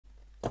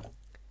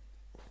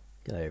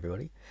G'day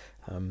everybody.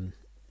 I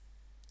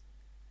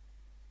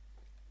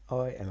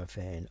am a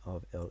fan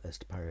of El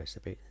Estepario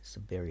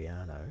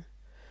Siberiano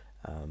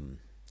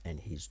and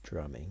his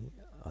drumming.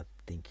 I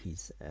think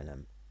he's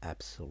an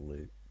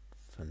absolute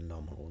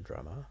phenomenal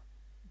drummer.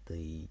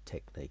 The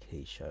technique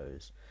he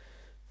shows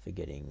for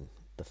getting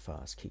the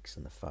fast kicks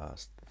and the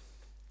fast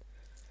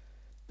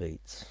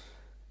beats,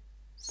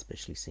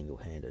 especially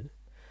single-handed,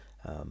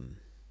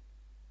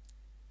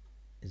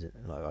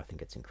 I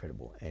think it's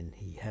incredible. And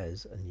he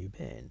has a new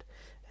band,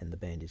 and the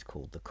band is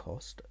called The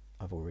Cost.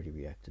 I've already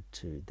reacted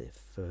to their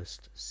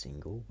first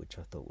single, which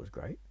I thought was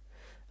great.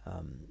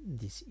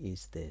 This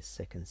is their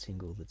second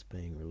single that's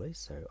being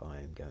released, so I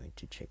am going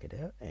to check it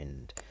out,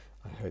 and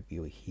I hope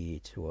you're here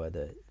to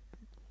either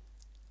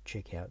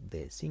check out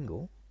their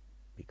single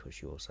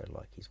because you also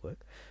like his work,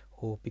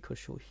 or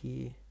because you're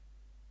here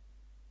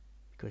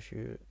because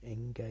you're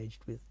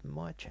engaged with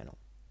my channel.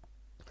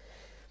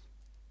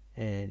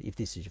 And if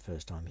this is your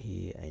first time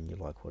here and you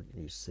like what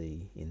you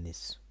see in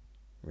this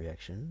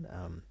reaction,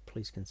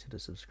 please consider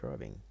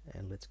subscribing,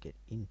 and let's get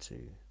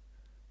into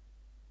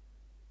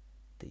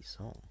the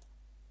song.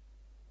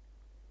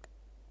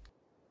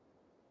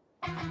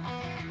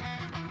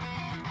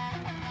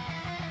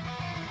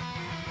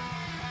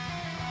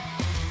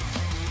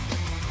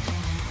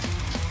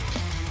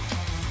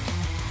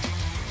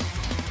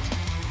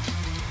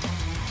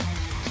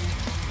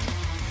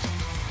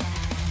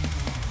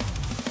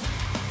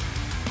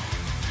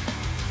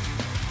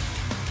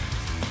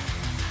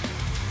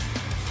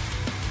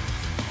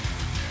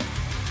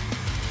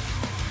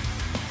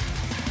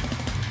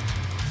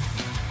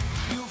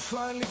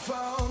 Finally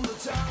found the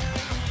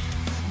time,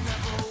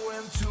 never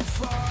went too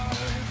far.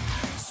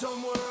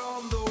 Somewhere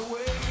on the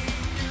way,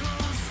 you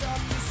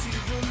start to see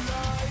the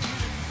light.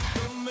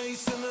 The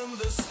mason and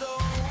the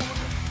stone,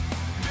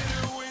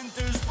 bitter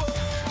winter's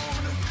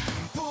bone,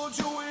 pulled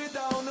your way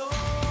down under,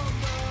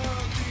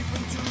 deep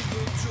into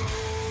the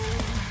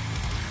throne.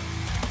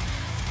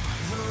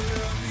 The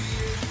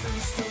Leviathan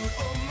stood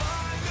on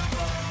mine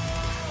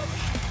above,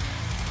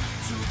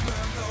 to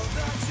grant all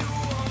that you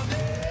wanted.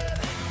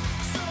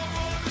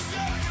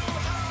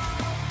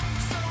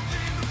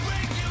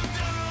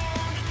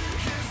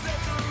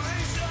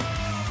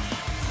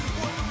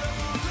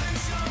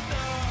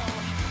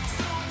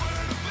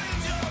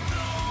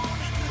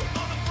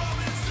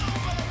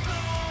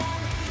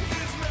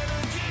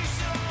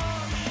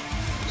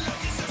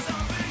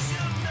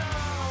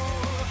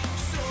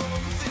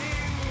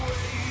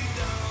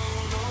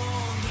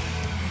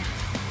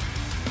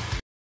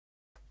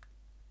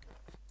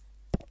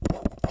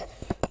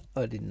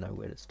 I didn't know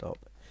where to stop.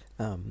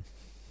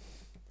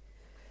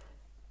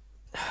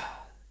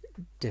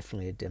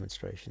 Definitely a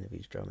demonstration of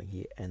his drumming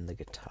here, and the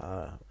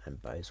guitar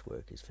and bass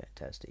work is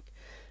fantastic.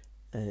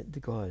 The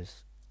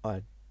guys,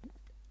 I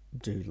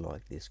do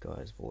like this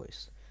guy's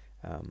voice,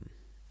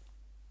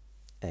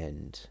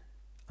 and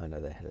I know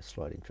they had a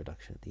slight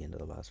introduction at the end of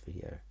the last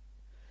video.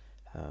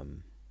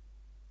 Don't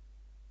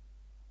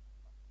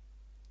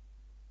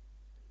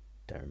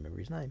remember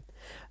his name,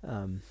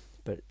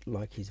 but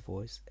like his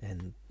voice,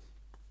 and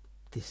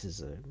this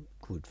is a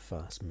good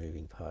fast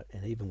moving part,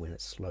 and even when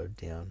it's slowed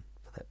down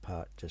for that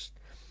part just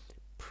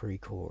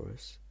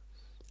pre-chorus,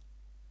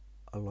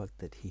 I like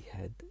that he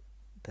had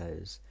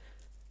those,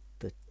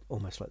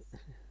 almost like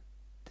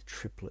the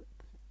triplet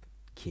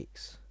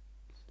kicks,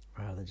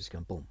 rather than just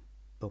going boom,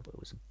 boom. It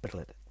was a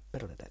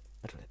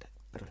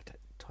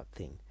type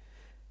thing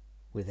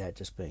without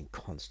just being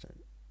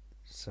constant.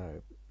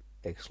 So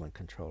excellent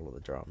control of the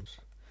drums.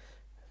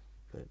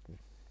 But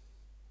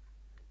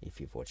if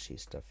you've watched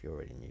his stuff, you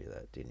already knew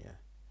that, didn't you?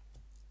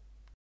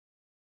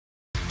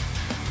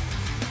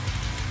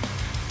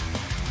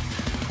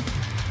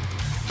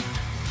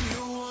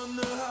 You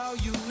wonder how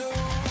you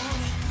know,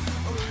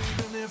 or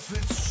even if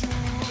it's true,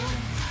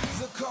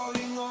 the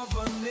calling of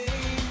an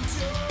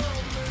angel,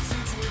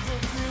 message with a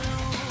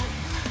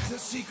view, the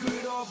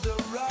secret of the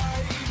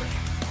ride,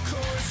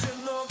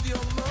 coercion of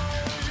your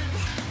mind,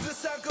 the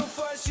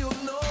sacrifice you'll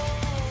know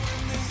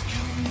in this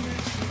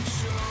conviction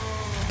show.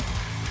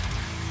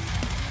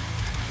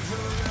 The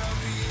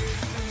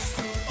Leviathan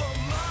stood on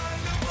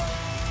mine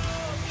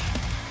above,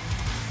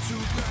 to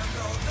grant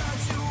all that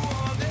you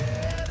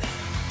wanted.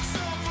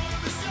 Someone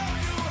to show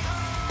you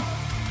how,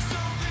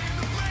 something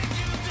to break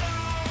you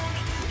down.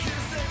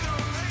 His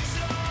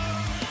declaration,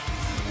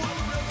 what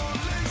a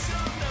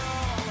revelation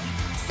now.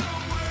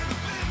 Somewhere to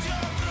bend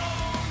your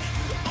throne,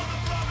 on the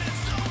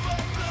province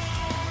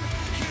overblown.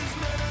 His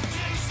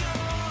medication,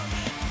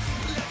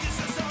 like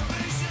it's a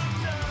salvation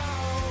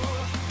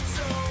now.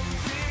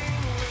 Something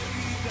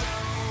way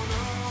down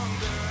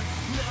under,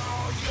 now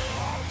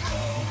you're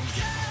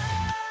broken.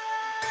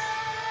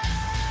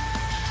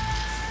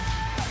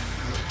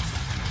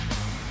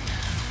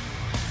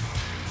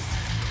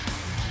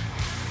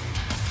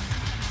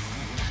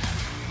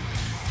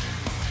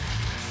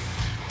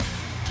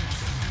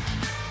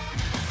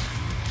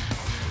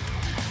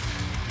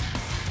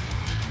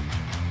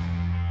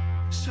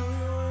 So you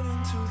went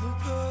into the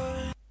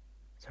pine.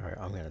 Sorry,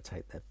 I'm going to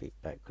take that bit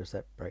back because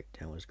that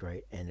breakdown was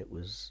great, and it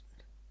was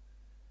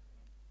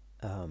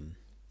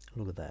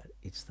look at that,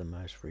 it's the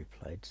most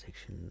replayed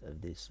section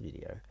of this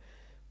video,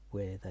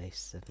 where they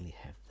suddenly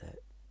have that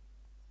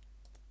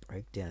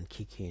breakdown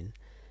kick in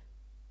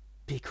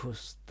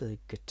because the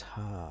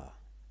guitar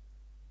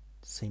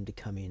seemed to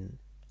come in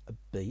a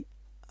beat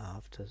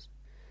after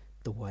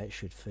the way it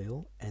should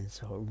feel, and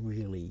so it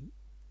really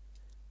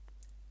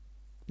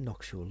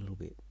knocks you a little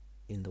bit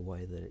in the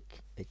way that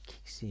it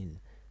kicks in,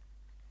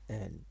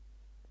 and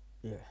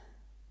yeah,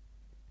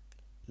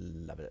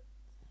 love it.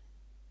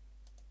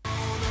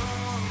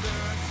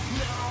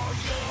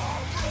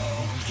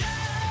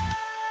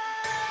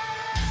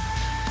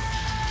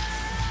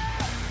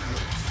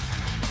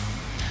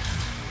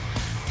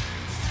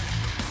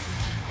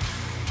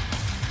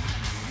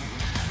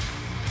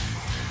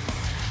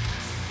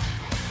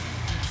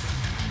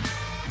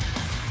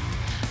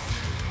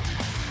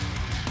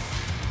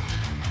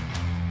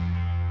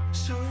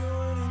 So you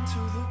went into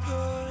the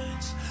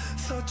pines,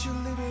 thought you'd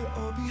leave it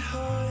all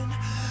behind,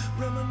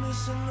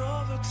 reminiscing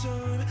of a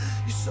time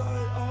you saw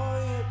it all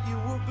yet you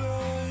were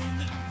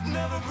burned.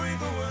 Never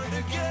breathe a word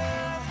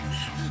again,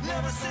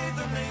 never say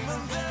the name,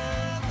 and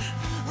then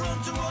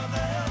run toward the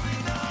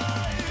heavy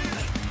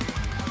night.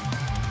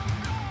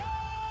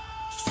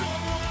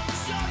 Someone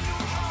show you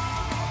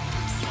how,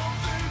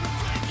 something to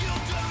break you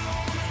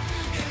down.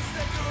 It's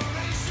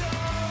decoration,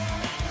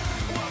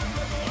 what a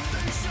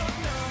revelation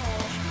now.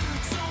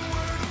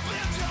 Somewhere to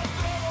build your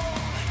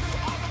throne,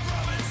 on the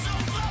province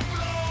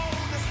overblown.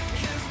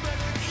 His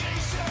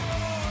medication,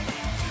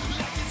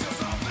 like it's your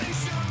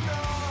salvation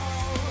now.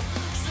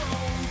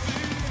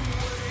 Something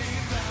way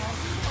down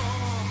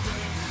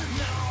under,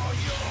 now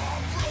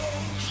you're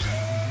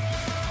broken.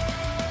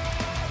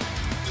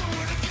 Do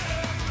it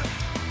again,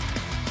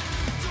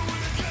 do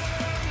it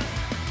again,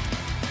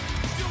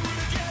 do it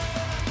again,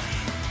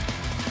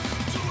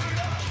 do it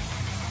up.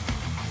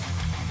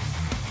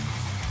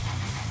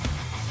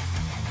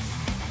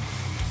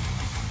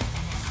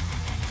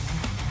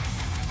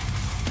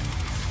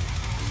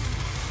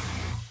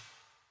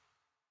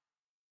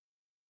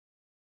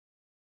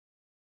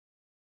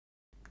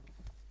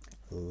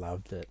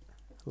 Loved it.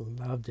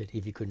 Loved it.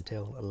 If you couldn't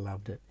tell, I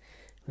loved it.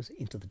 It was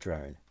Into the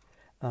Drone.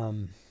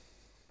 I'm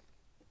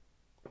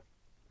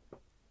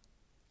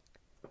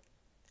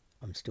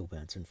still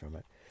bouncing from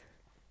it.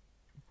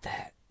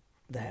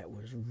 That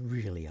was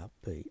really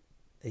upbeat,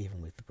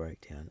 even with the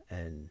breakdown.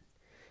 And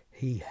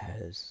he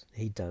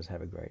does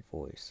have a great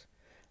voice.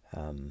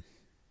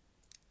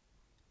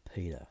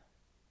 Peter.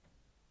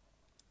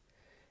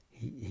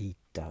 He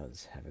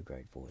does have a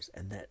great voice,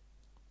 and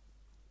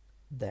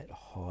that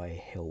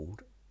high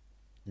held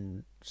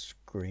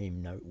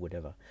scream note,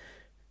 whatever,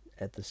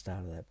 at the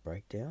start of that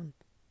breakdown,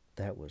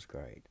 that was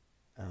great.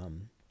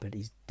 But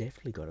he's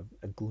definitely got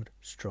a good,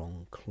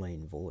 strong,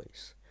 clean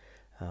voice,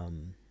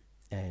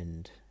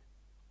 and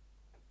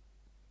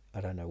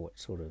I don't know what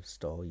sort of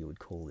style you would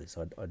call this.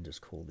 I'd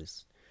just call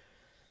this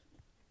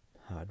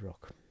hard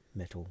rock,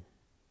 metal.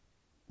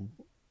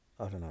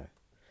 I don't know.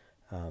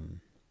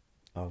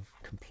 I'm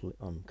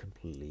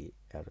completely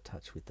out of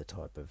touch with the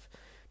type of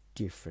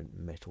different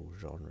metal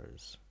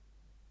genres,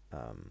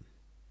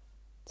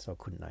 so I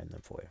couldn't name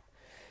them for you,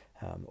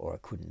 or I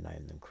couldn't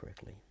name them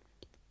correctly.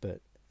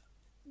 But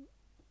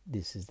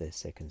this is their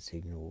second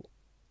single.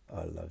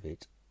 I love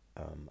it.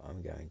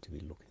 I'm going to be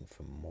looking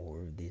for more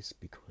of this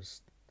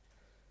because,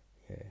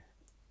 yeah,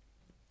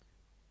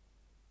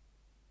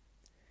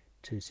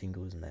 2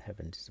 singles and they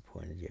haven't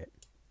disappointed yet.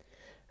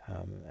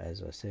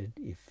 As I said,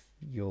 if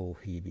you're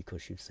here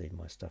because you've seen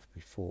my stuff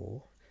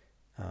before,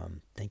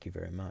 thank you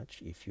very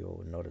much. If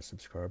you're not a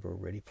subscriber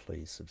already,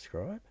 please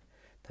subscribe.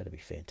 That'd be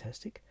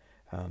fantastic.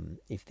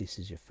 If this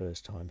is your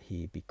first time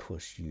here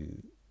because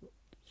you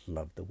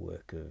love the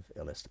work of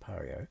L.S.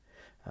 Tapario,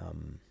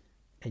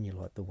 and you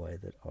like the way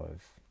that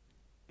I've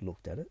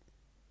looked at it,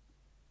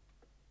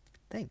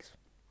 thanks.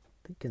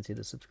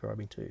 Consider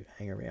subscribing too.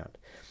 Hang around,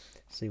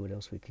 see what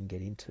else we can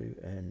get into,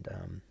 and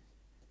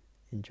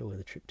enjoy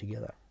the trip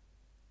together.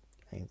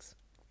 Thanks.